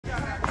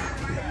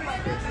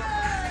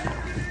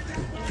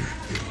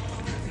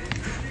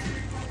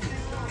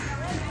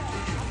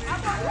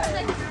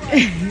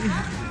Like,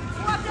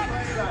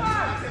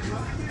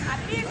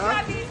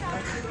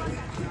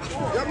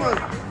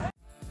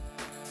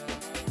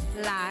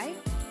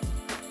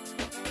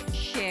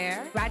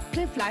 share,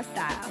 Radcliffe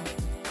Lifestyle.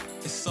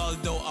 It's all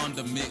dough on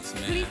the mix,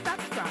 man. Please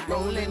subscribe.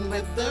 Rolling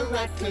with the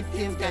Radcliffe,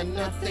 you've got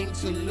nothing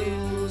to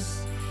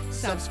lose.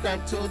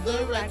 Subscribe to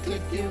the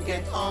Radcliffe, you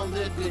get all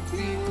the good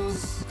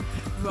views.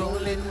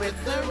 Rolling with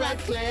the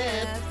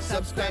Radcliffe,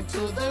 subscribe to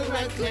the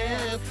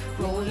Radcliffe.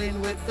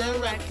 Rolling with the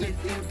Radcliffe,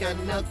 you've got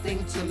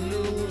nothing to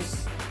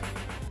lose.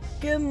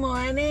 Good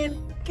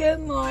morning,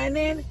 good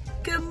morning,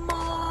 good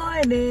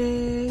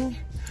morning.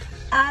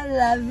 I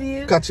love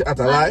you. Catch you at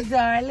a my light.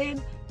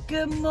 darling.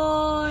 Good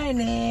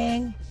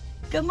morning.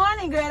 Good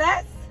morning,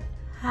 Greta.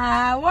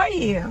 How are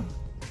you?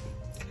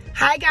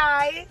 Hi,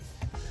 guys.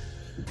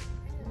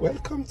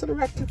 Welcome to the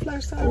Radcliffe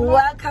Lifestyle Vlog.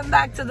 Welcome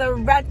back to the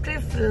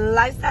Radcliffe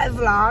Lifestyle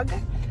Vlog.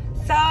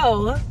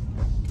 So,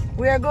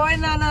 we are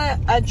going on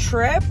a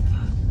trip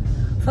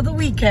for the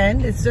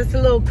weekend. It's just a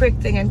little quick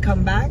thing and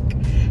come back.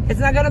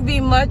 It's not going to be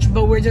much,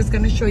 but we're just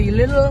going to show you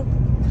little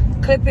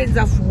clippings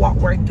of what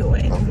we're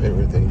doing. Of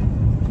everything.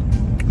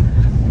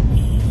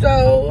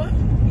 So,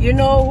 you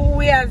know who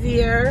we have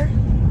here?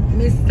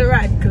 Mr.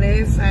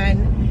 Radcliffe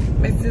and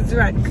Mrs.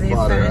 Radcliffe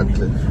Father and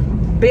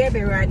Radcliffe.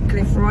 Baby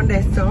Radcliffe around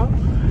there. So,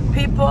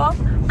 people,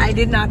 I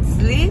did not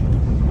sleep,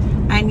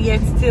 and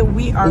yet still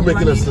we are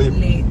running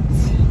late.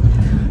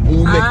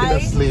 Who making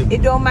us sleep?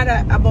 It don't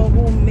matter about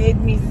who made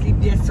me sleep,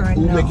 yes or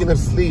Who no. making us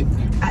sleep?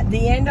 At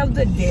the end of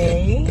the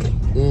day,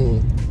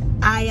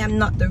 I am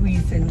not the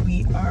reason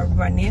we are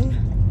running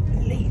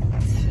late.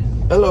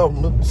 Hello,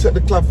 set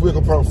the clock, wake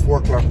up around 4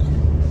 o'clock.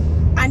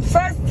 And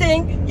first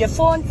thing, your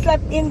phone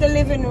slept in the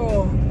living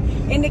room,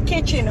 in the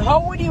kitchen.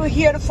 How would you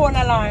hear the phone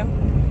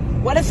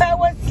alarm? What if I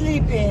was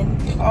sleeping?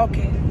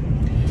 Okay.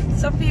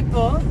 So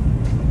people,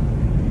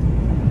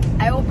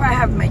 I hope I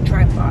have my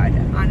tripod.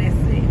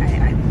 Honestly,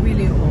 I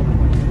really hope.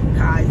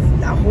 Because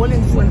the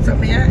holding phone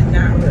from here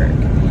not work.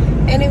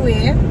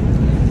 Anyway,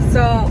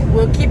 so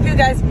we'll keep you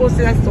guys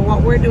posted as to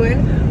what we're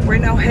doing. We're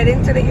now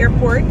heading to the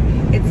airport.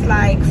 It's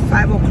like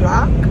 5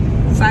 o'clock,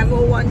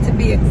 5:01 to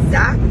be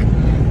exact.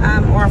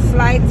 Our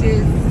flight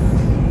is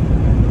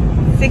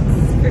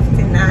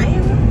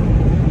 6:59.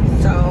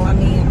 So, I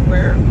mean,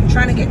 we're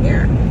trying to get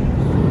there.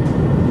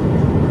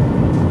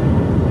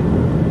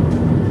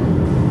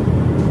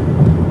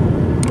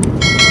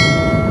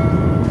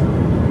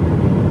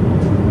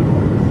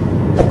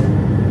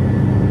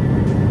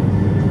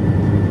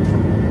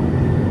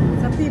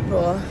 So,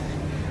 people,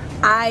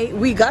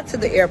 we got to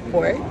the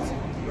airport,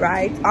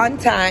 right, on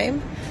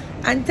time.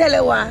 And tell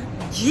you what,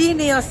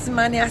 genius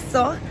man, I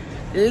saw.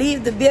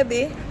 Leave the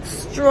baby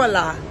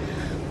stroller.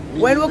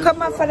 When we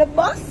come out for the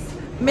bus,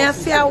 me I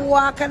see I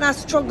walk and I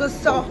struggle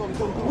so.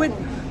 With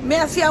me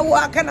I see I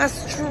walk and I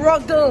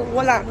struggle.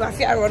 Hold on, I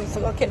see I run for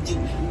the catch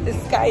the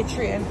sky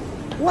train.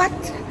 What?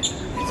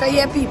 So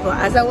yeah, people,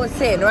 as I was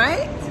saying,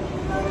 right?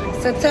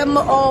 So tell me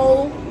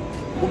how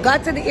we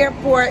got to the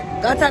airport,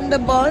 got on the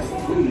bus,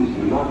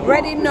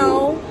 ready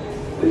now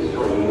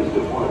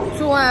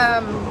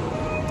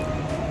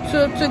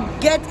to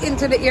get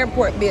into the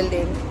airport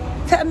building.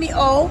 Tell me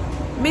how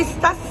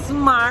Mr.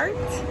 Smart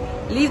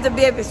leave the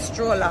baby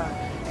stroller.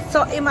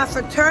 So he must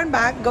turn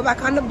back, go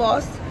back on the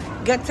bus,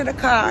 get to the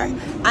car.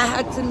 I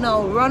had to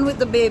now run with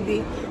the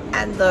baby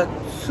and the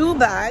 2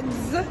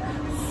 bags.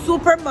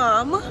 Super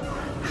mom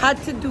had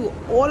to do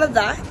all of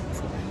that,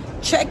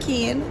 check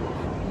in.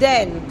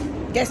 Then,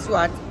 guess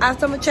what?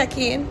 After I check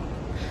in,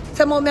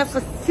 tell me I have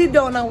to sit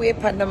down and wait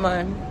for the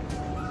man.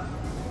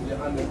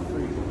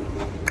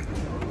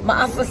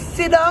 I have to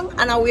sit down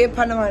and I wait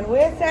for the man.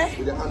 Where say?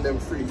 With the hand them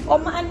free. Oh,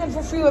 my hand them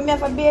for free when I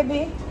have a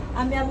baby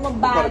and I have my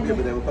bag.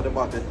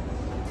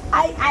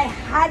 I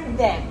had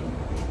them.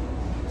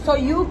 So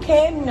you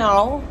came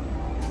now,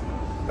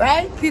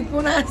 right?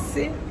 People not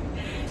see.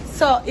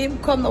 So him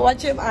come to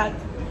watch him at.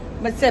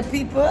 But say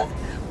people,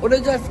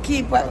 would just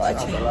keep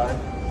watching.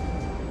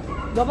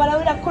 Go back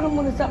with that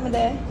couldn't something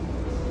there.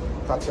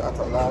 Catch you at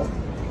a line.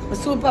 My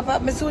soon papa,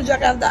 my soon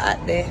jack have that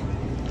at there.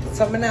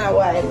 So I'm not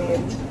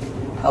wild.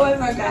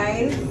 However,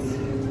 guys,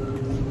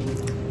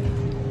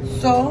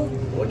 so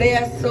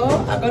there, so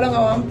I got on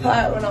one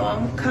part on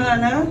one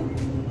corner,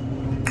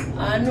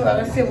 and we're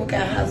gonna see if we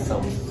can have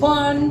some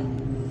fun,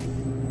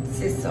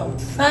 see some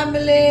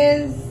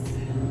families,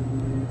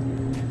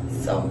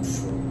 some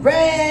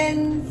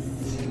friends,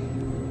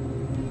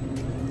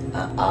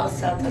 and all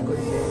sorts of good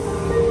things.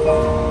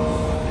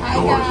 Hi,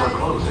 Doors guys. are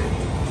closing.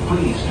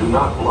 Please do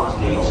not block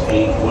gates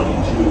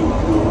A22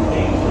 through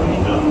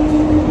A39.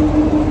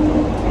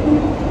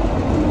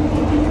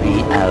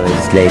 3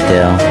 hours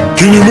later.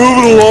 Can you move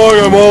it along?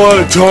 I'm all out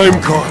of time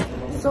card.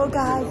 So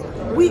guys,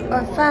 we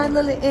are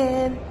finally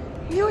in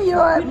New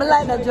York. I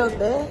like that joke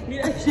there.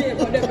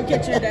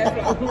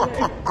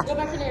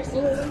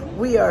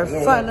 We are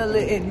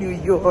finally in New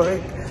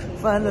York.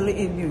 Finally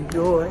in New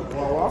York.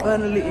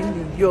 Finally in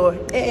New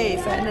York. Hey,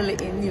 finally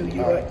in New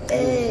York.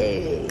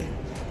 Hey.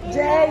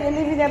 Jay, you're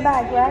leaving your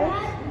bag, right?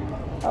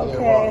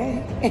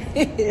 Okay.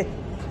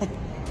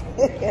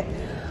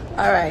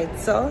 Alright,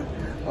 so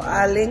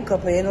I link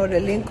up, you know the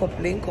link up,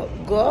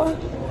 go.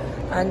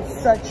 And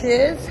such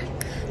is,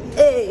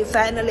 hey,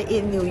 finally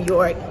in New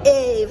York.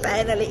 Hey,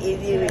 finally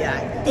in New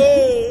York.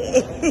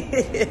 Hey.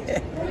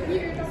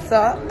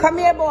 So, come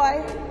here,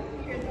 boy.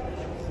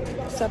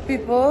 So,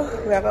 people,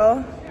 we are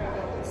going to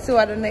see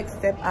what the next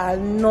step. I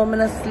know I'm going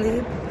to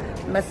sleep.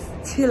 I'm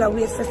still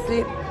awake to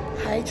sleep.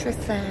 Hi,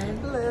 Tristan.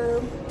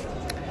 Hello.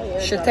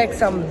 Should take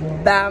some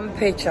damn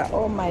picture.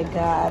 Oh my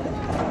God.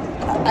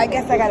 I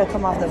guess I got to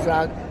come off the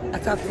vlog. I'll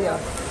talk to you.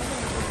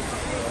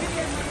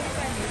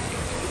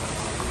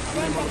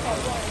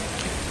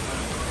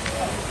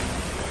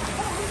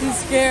 He's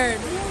scared.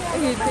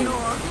 He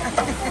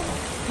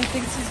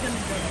thinks he's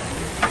gonna go.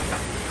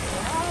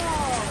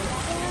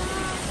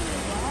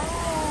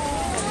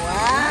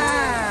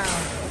 Wow.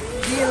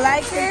 Do you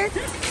like it?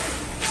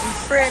 I'm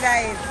afraid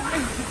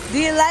do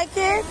you like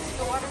it?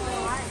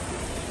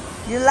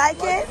 You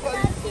like it?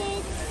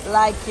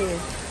 Like it.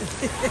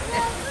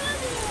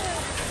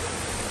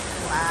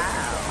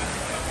 Wow.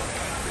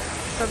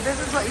 So this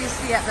is what you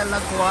see at the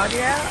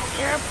LaGuardia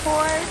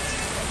Airport.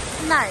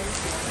 Nice.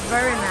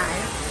 Very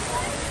nice.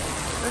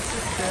 This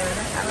is good.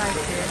 I like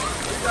it.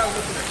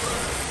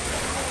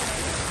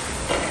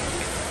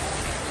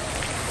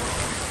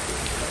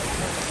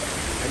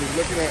 And he's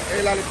looking at,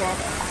 hey lollipop,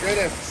 right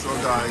there. So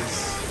guys,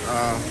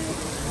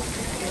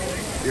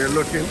 you're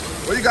looking.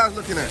 What are you guys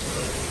looking at?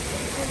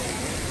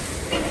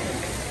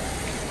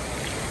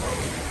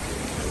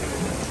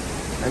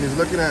 And he's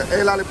looking at,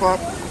 hey lollipop,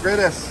 right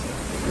there.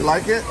 You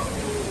like it?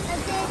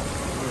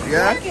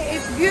 Yeah? Like it?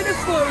 It's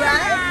beautiful,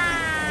 right?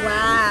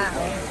 Wow.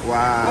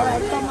 Wow. All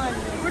right, come on.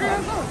 Where do I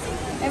go?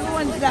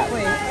 Everyone's that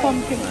way.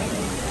 Pumpkin.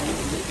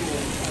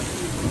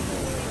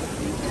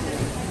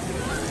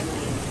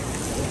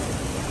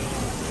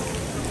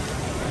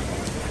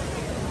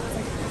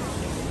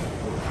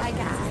 Hi,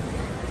 guys.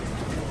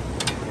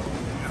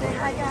 Say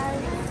hi,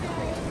 guys.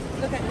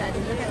 Look at Daddy.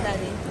 Look at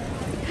Daddy.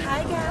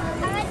 Hi, guys.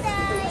 Hi, guys.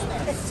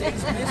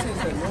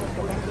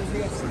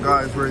 So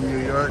guys, we're in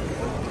New York.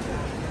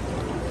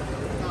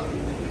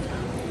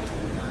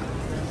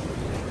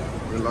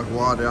 We're in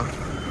LaGuardia.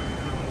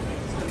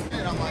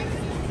 And I'm like,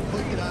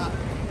 look it up.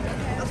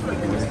 That's what it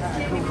is.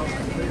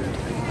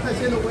 Because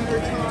in the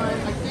wintertime,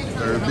 I think...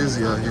 Very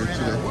busy out here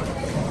today.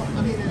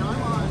 I mean, and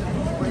I'm on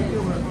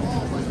regular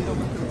calls, like, you know,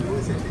 what they'll do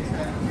is if it's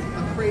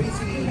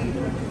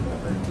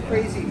a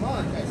crazy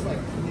month, that's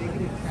like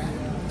negative 10.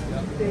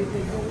 They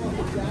go up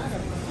with that.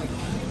 I'm like,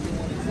 you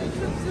want to take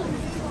it? So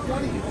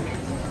funny.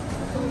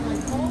 So I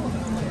call them,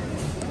 I'm like,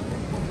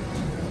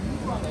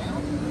 you run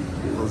out?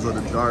 Those are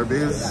the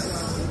Darbies.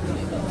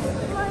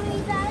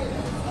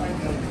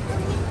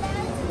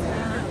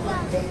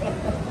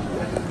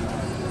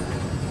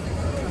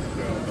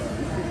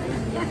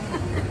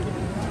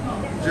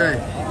 Jay,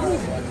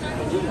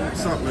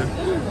 what's up, man?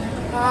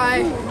 Hi.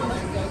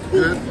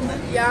 Good?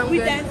 Yeah, I'm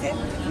good. I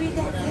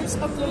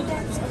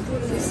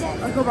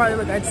could probably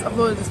look. I just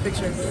uploaded this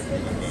picture.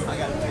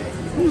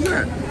 Who's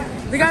that?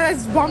 The guy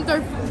that's bumped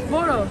our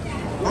photo.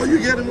 Oh, you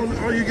get him on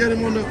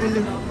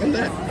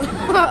that.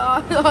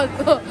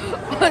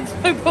 On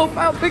my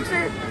profile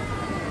picture.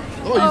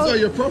 Oh, you saw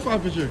your profile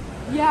picture.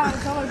 Yeah, I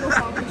saw my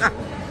profile picture.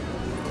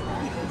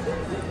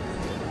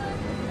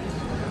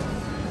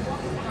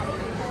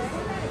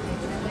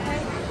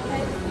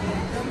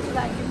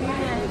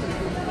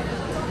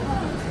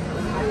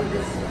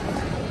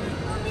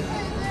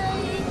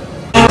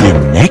 The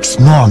next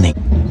morning.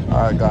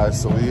 Alright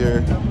guys, so we're here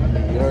in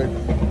New York.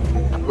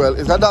 Well,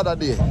 it's another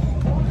day.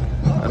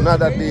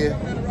 Another day.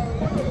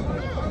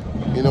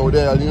 You know, we're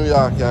there in New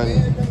York and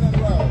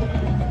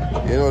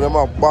you know, them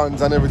have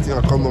bands and everything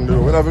that come down the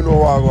road. We never know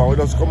where I go. We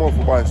just come out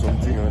to buy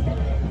something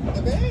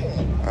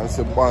and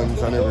see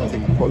bands and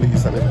everything,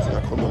 police and everything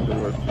that come down the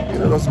road. You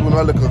know, just going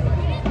a little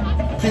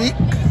peek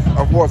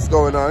of what's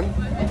going on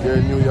here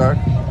in New York.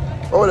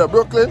 Oh, there,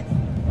 Brooklyn?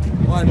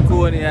 One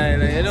Coney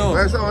Island, you know.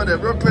 Where's someone there?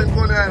 Brooklyn,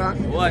 Coney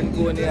Island? One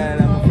Coney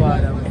Island, my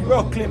father.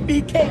 Brooklyn,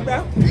 BK,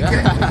 bro.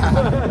 BK?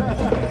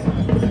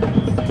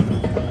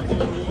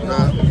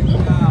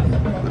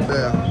 But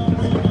there.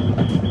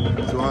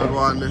 So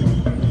one there.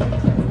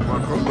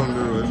 One come down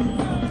the road.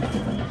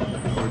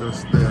 We're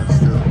just there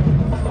still.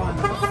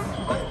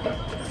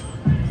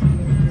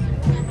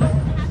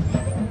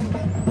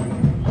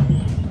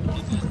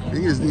 I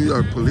think it's New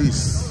York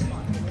police.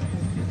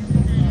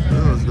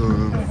 What's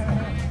going on?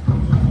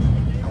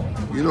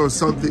 You know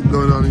something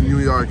going on in New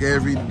York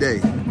every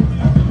day.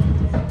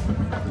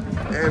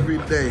 Every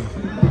day.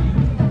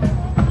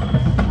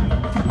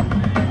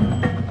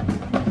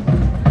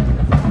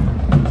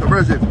 So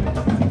Bridget,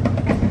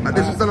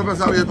 this is the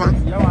person we pan?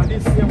 Yeah, man,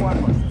 this same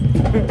one, man.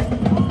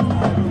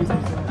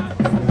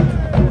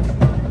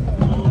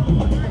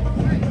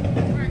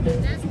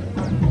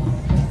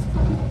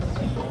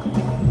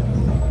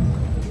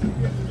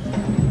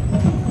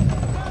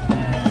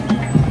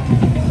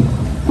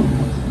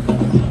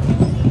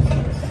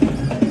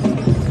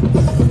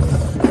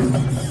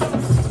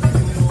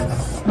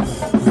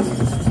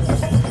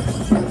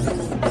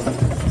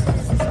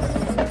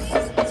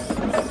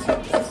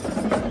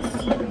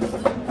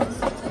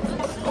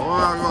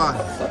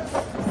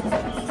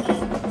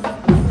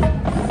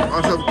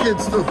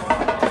 kids too.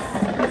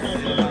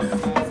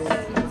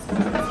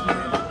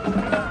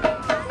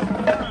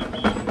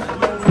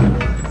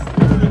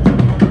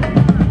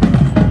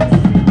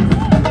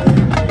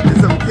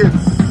 There's some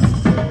kids.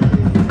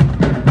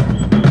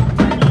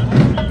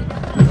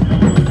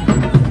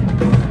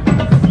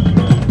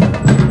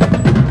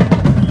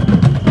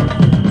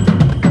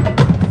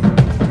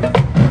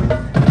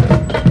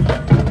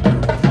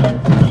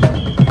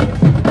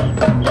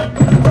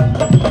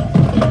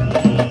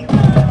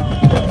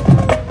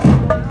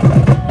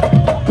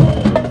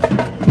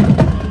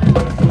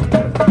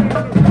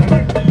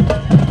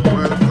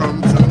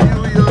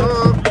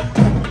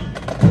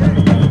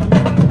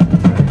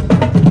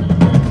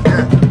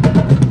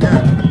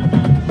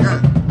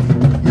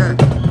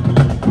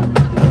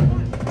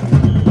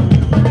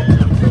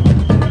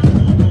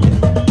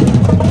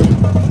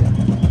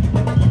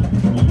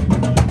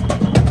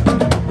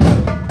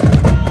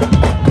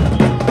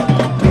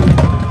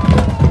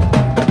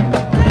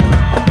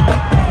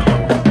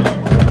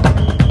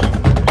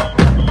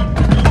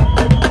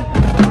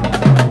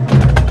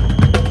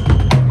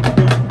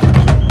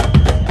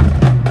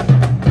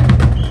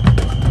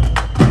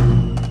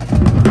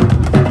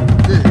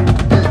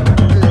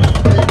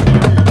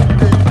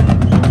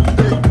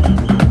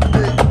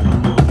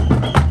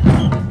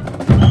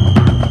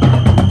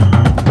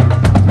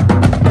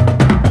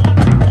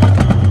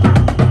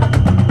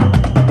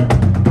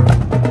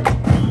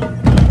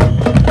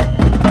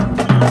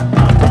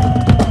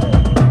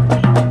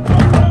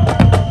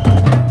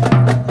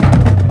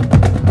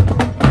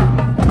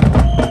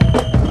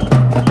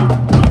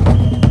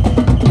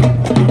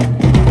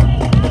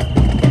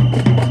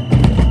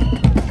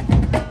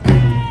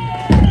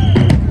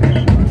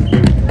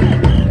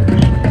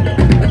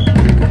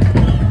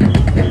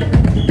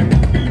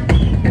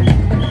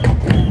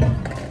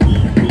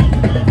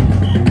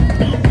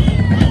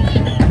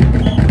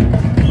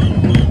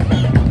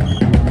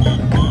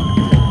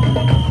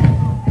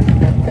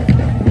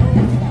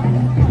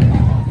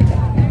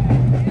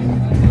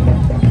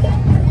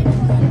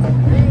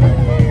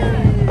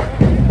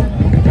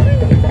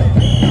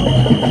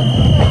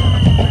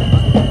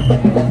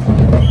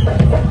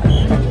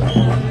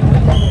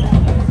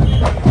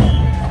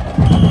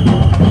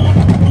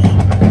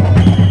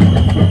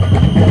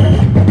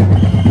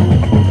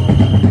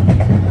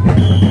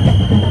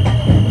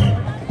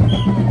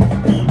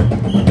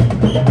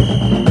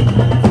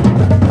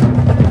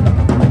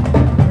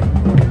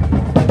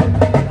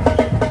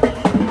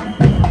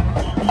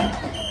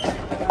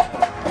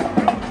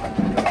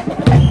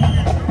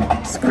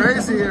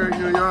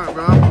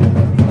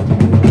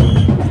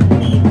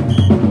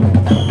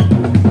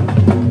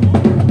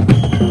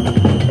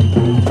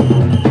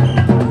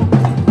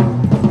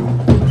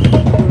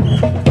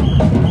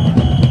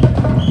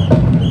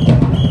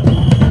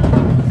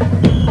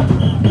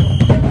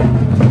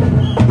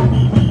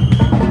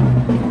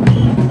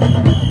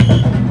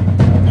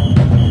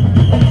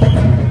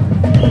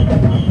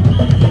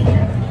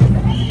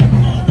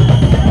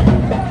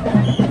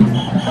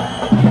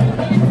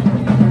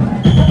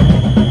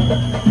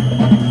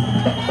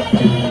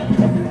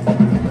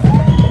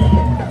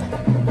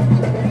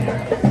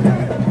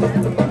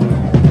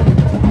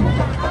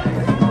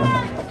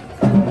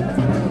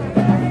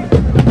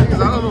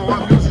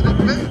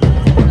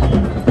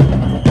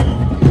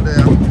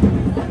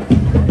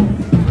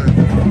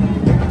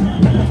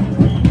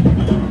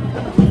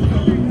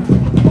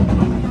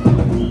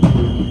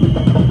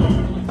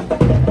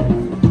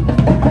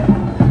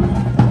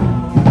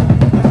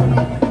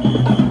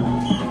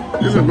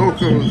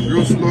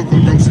 Local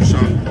grocery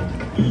shop.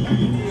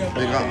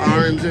 They got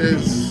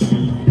oranges.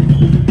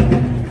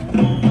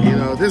 You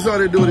know, this is how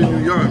they do it in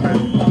New York, man.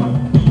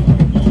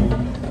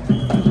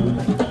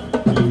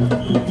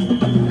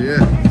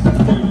 Yeah.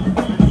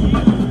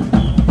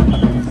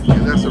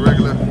 And that's a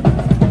regular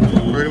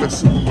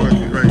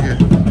supermarket right here.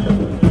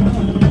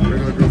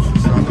 Regular grocery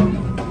shop.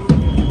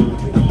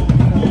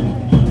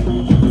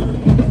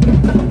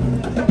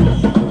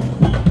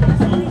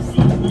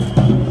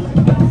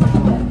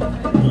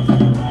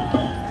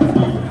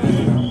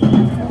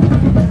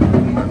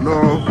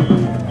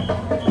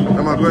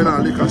 Going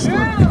on liquor store.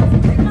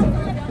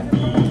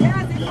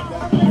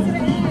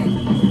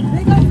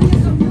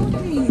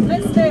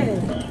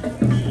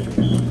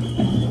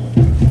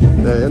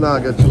 Yeah, you know I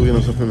get through, you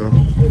know, something, you know.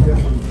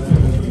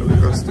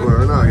 Liquor store,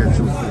 you know I get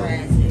through.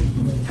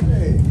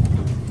 Hey,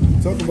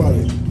 talk about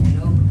it.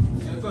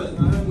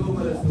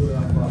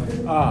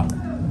 Ah.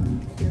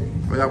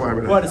 Oh, yeah, why,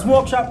 what, the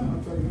smoke shop?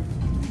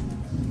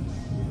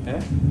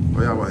 Eh?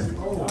 Oh, yeah, why? I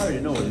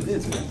already know what it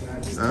is, man.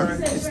 Huh?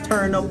 It's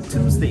Turn Up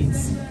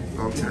Tuesdays.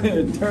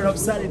 Okay. Turn Up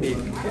Saturday.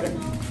 Alright.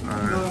 You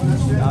know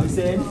what I'm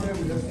saying?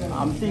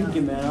 I'm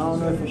thinking, man, I don't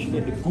know if I should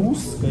get the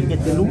goose, or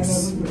get the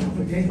loose,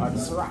 or the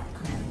Ciroc.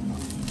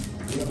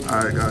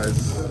 Alright,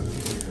 guys.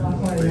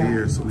 We're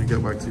here, so we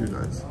get back to you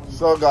guys.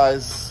 So,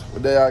 guys,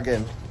 we're there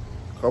again.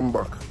 Come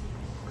back.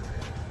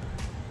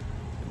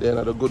 Then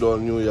at the good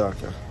old New York.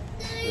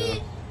 Yeah.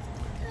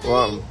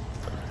 Well,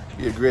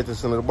 you're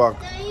greatest in the back.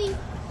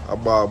 a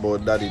bar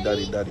about daddy.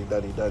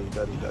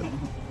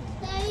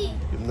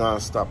 Him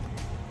non-stop.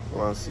 I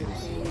want to see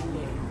this.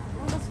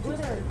 Oh, that's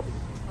glitter.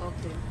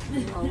 Okay.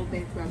 I will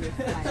make from it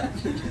fly.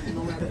 You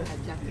know where I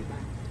jack it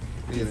back.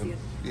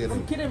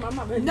 I'm kidding, I'm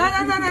not better.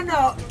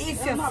 No.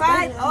 If you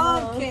fight,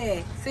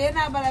 okay. So you're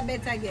not about to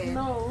bet again?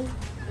 No.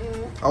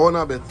 I want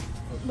to bet.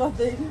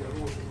 Nothing.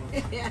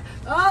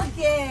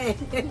 Okay.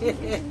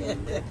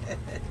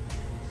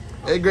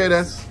 Hey,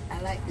 greatest. I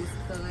like this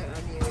color on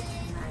you. It's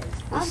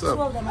nice. What's I'm up?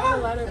 12 them. I have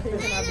a lot of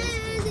things in our business.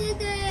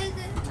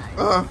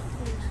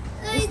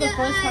 It's the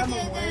first time I'm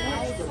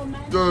wearing it.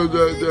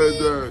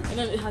 And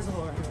then it has a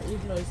hole in it.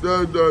 Even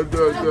though it's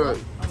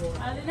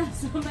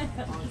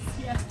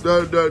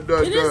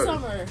It is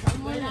summer.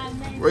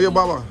 Where your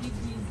baba?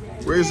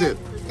 Where is it?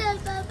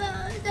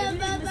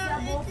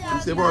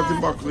 Say about the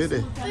back,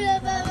 lady.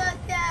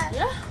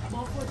 Yeah.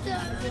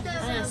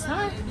 And it's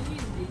hard.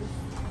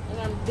 And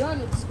I'm done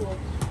with school.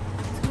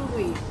 2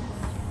 weeks.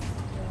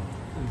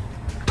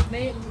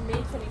 May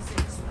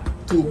 26th.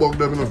 2 bucks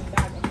them, you know.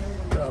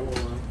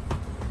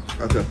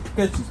 Okay.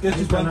 Get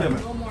this one them.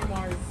 No more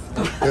Mars.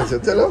 Yes,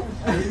 tell her.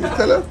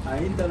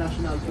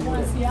 International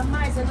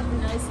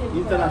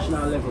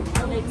level. I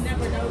like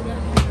never know.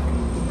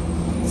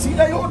 See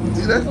that you?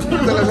 See that?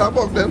 Tell us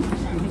about them.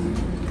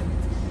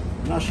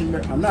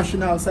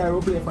 National side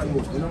will play for you.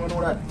 You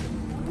know that?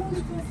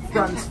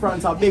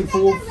 France are big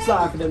for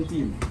soccer them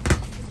team.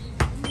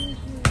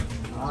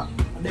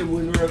 They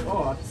will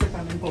work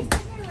second and come.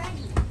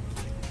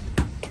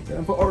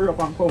 Then for hurry up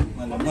and come.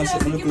 Mash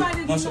up my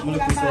little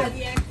self.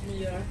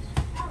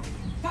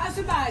 Pass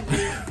the bag.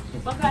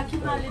 But I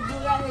keep on do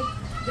like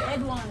the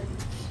head one.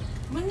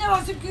 We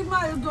never see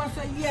Kimali do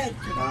so yet.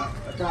 I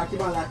can't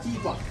keep on that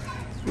keeper.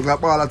 We got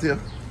ball at here.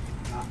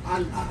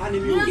 And the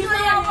music.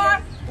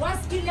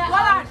 What's skill?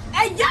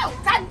 Hey, yo,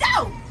 stand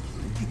down.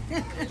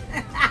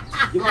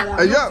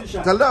 Hey, yo,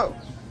 tell them.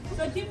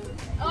 So keep.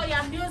 Oh, you're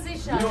a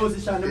musician.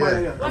 Musician, the Yeah.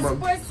 man. What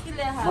sports skill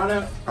you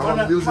have? I'm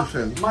a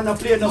musician. Man,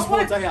 play no What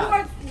sports here.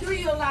 sport do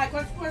you like?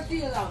 What sport do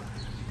you love?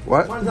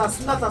 What?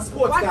 Man's not a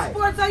sports What guy.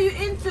 sports are you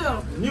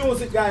into?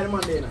 Music guy, the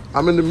man there.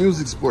 I'm in the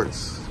music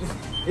sports.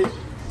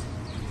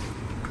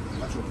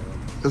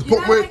 Let's You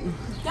put me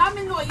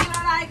domino, you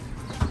don't like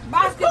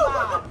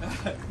basketball.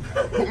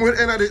 with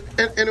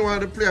any one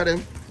of the player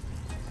them.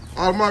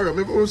 I'll marry him.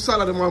 Maybe we'll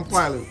salad them one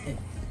pile.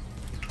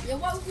 Yeah,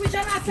 which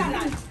one are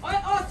salad? Or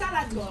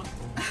salad go?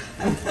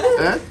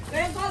 Eh?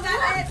 Where goes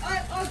that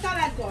or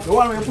salad go? The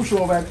one where you push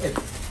over and head.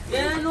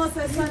 Yeah, no,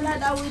 say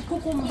salad with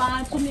cucumber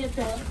and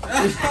tomato.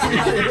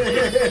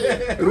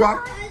 What?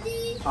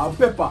 And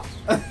pepper.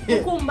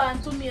 Cucumber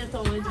and tomato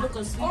with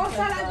local sweet Or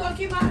salad go,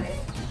 Kimali?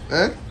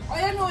 Eh? Or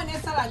you know when you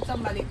salad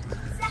somebody?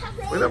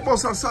 When they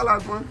bust a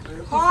salad, man.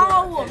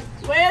 How?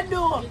 Where you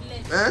do?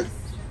 Eh?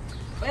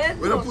 Where you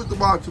When they put the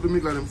ball to the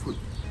middle of them foot.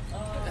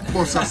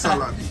 Bust a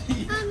salad.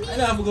 I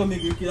never go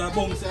make you kill a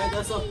bounce.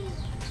 That's all.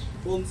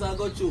 Bounce and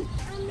go through.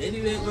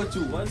 Anyway, go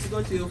through. Once you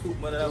go through your foot,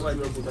 man, I might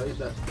go put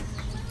that.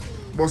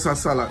 Bust a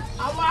salad.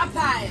 I want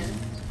pie.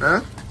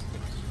 Eh?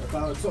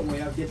 Because somewhere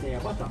you have to get in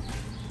your butter.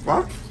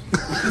 What?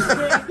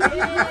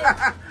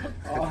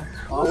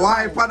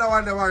 Why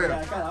Padawan the warrior?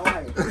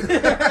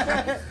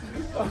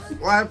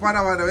 Why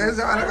Padawan the warrior?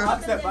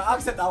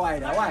 Accept a why?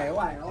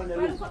 Why? On the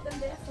roof.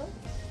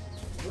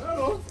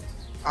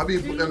 I'll be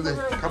put them there.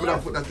 Come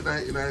and put that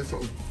in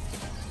something.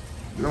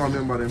 You don't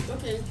remember them.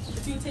 Okay,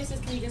 if you taste this,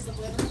 can you guess the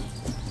flavor?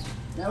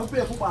 Yeah, we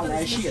play football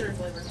like It's shit.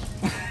 mustard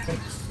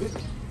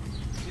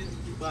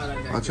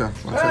flavor. Watch out.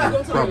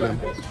 Problem.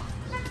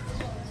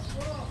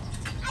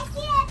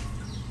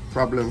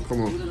 Problem,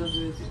 come on.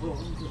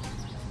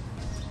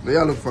 They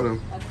all look for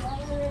them.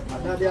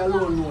 And they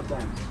alone no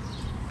time.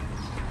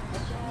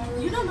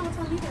 You don't know what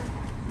time either.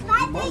 I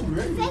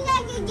think I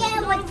can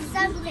get with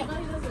something.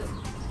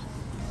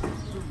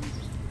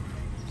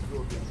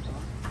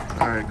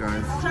 Alright,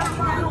 guys.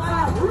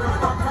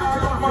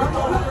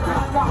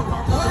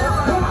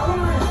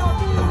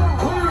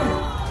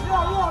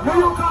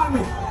 You call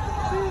me.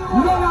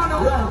 No.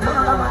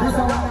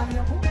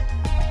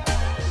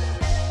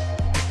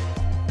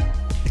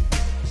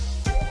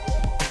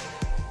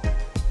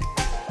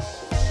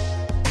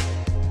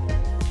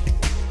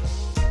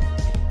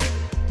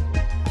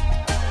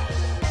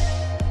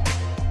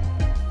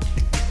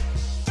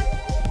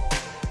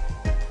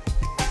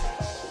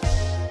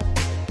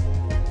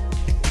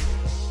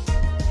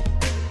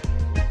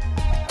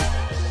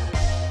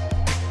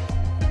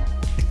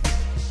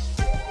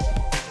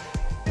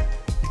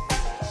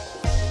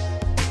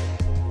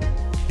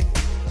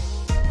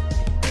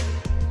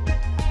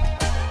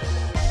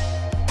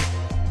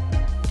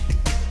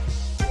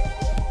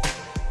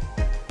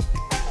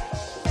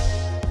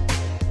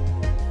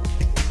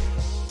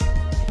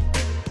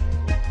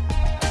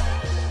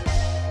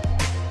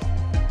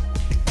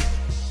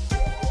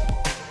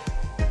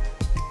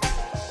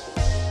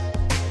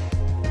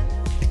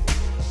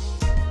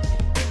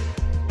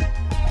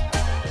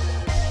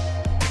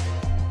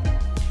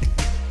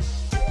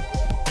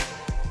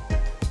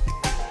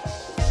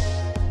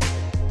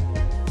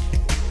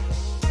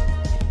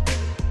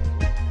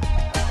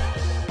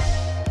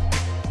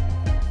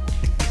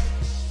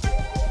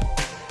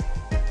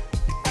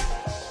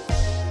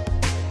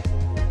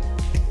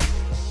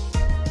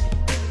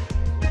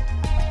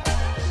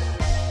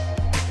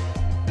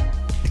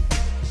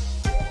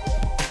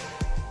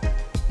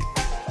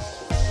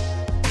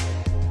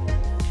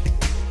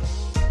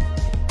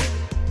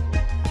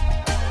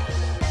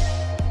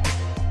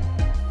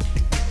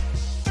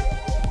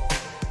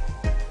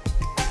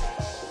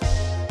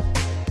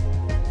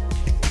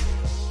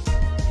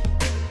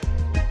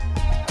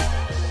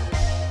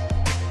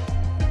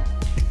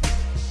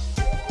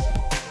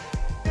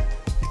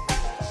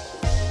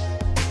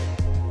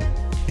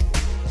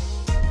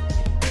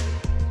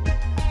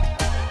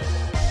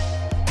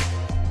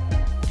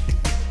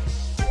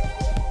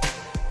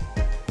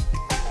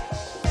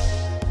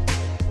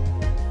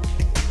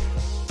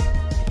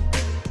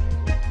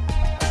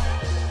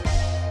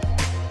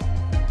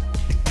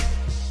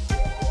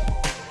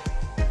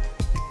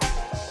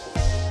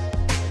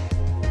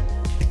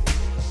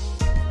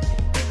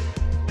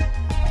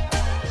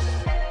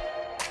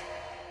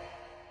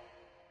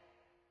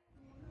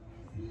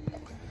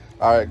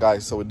 Alright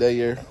guys, so we're there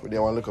here. We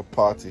didn't want to look a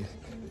party.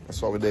 That's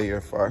what we're there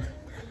here for.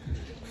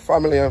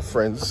 Family and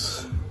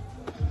friends.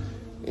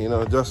 You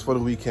know, just for the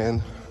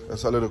weekend.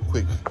 That's a little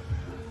quick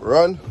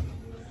run.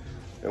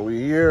 And we're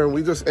here and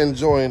we just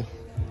enjoying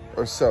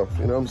ourselves.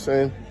 You know what I'm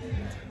saying?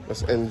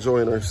 Just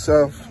enjoying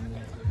ourselves.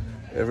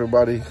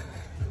 Everybody,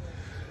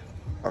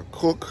 I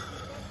cook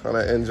and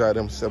I enjoy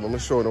themselves. I'm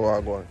showing you what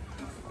I'm going.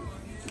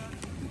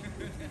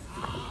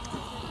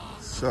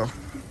 So,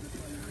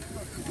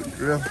 the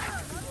grill.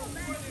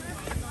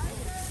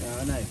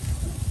 Yeah,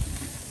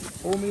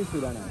 nice. Oh, me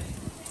food are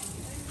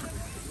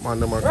nice. Man,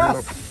 them are grill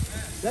up.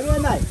 That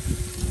one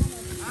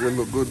nice. Grill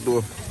look good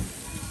though.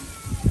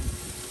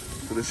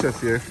 To the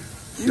chef here.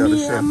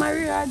 Me and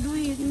Maria do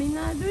it. Me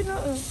not do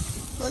nothing.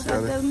 But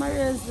I tell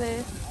Maria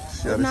say,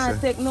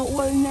 not take no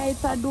whole night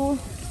to do.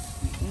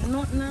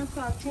 Nothing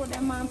to throw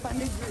them on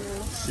the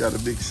grill. She had a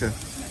big chef.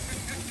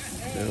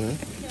 Yeah.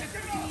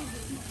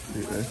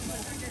 Yeah.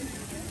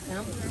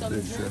 Some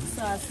drink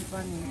sauce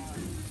for me.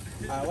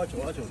 Watch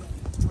it.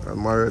 And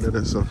Maria did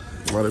it, so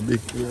you are the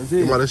big.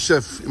 You are the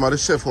chef. You are the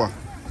chef what?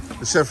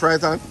 The chef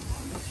right hand?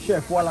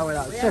 Chef,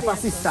 chef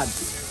assistant.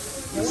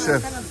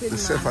 The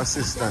chef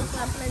assistant.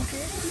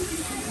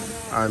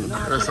 And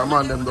there's a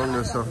man them down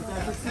there, so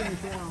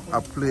I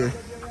play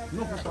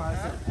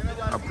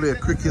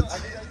cricket.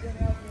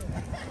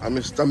 I'm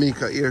Mr.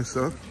 Mika here,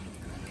 so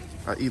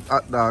I eat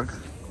hot dog.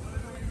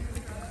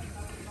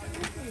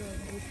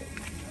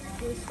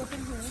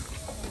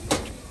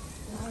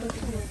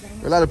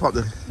 You like the pop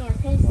there?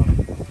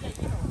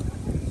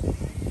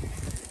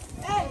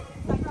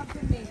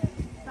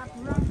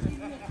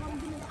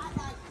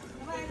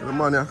 The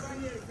man, yeah.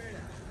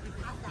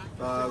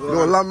 You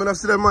don't lamb enough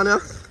to them, man, yeah?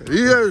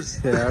 Years.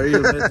 Yeah,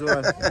 real best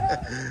one.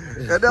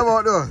 Yeah, them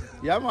out though?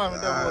 Yeah, man.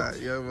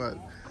 Yeah, man.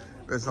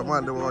 There's a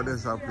man that out there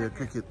so play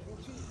cricket.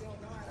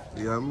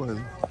 Yeah,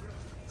 man.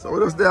 So we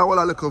just there all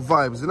our little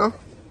vibes, you know?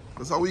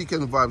 That's our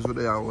weekend vibes with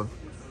there all.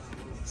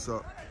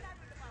 So.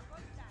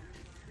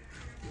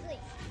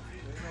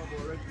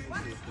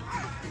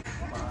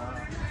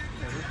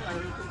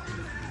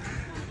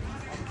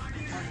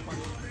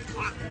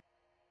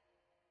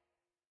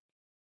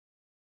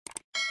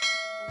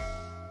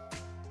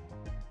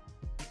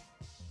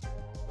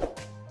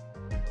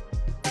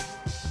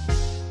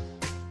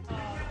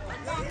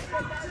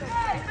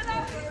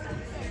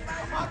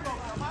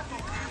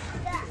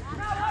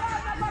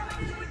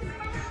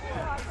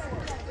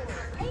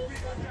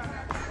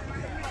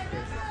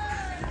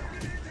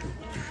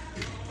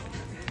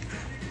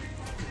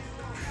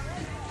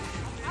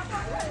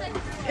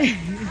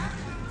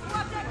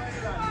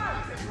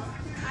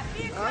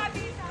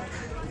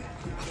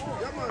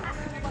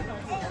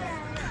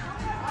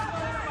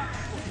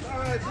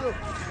 Alright, look.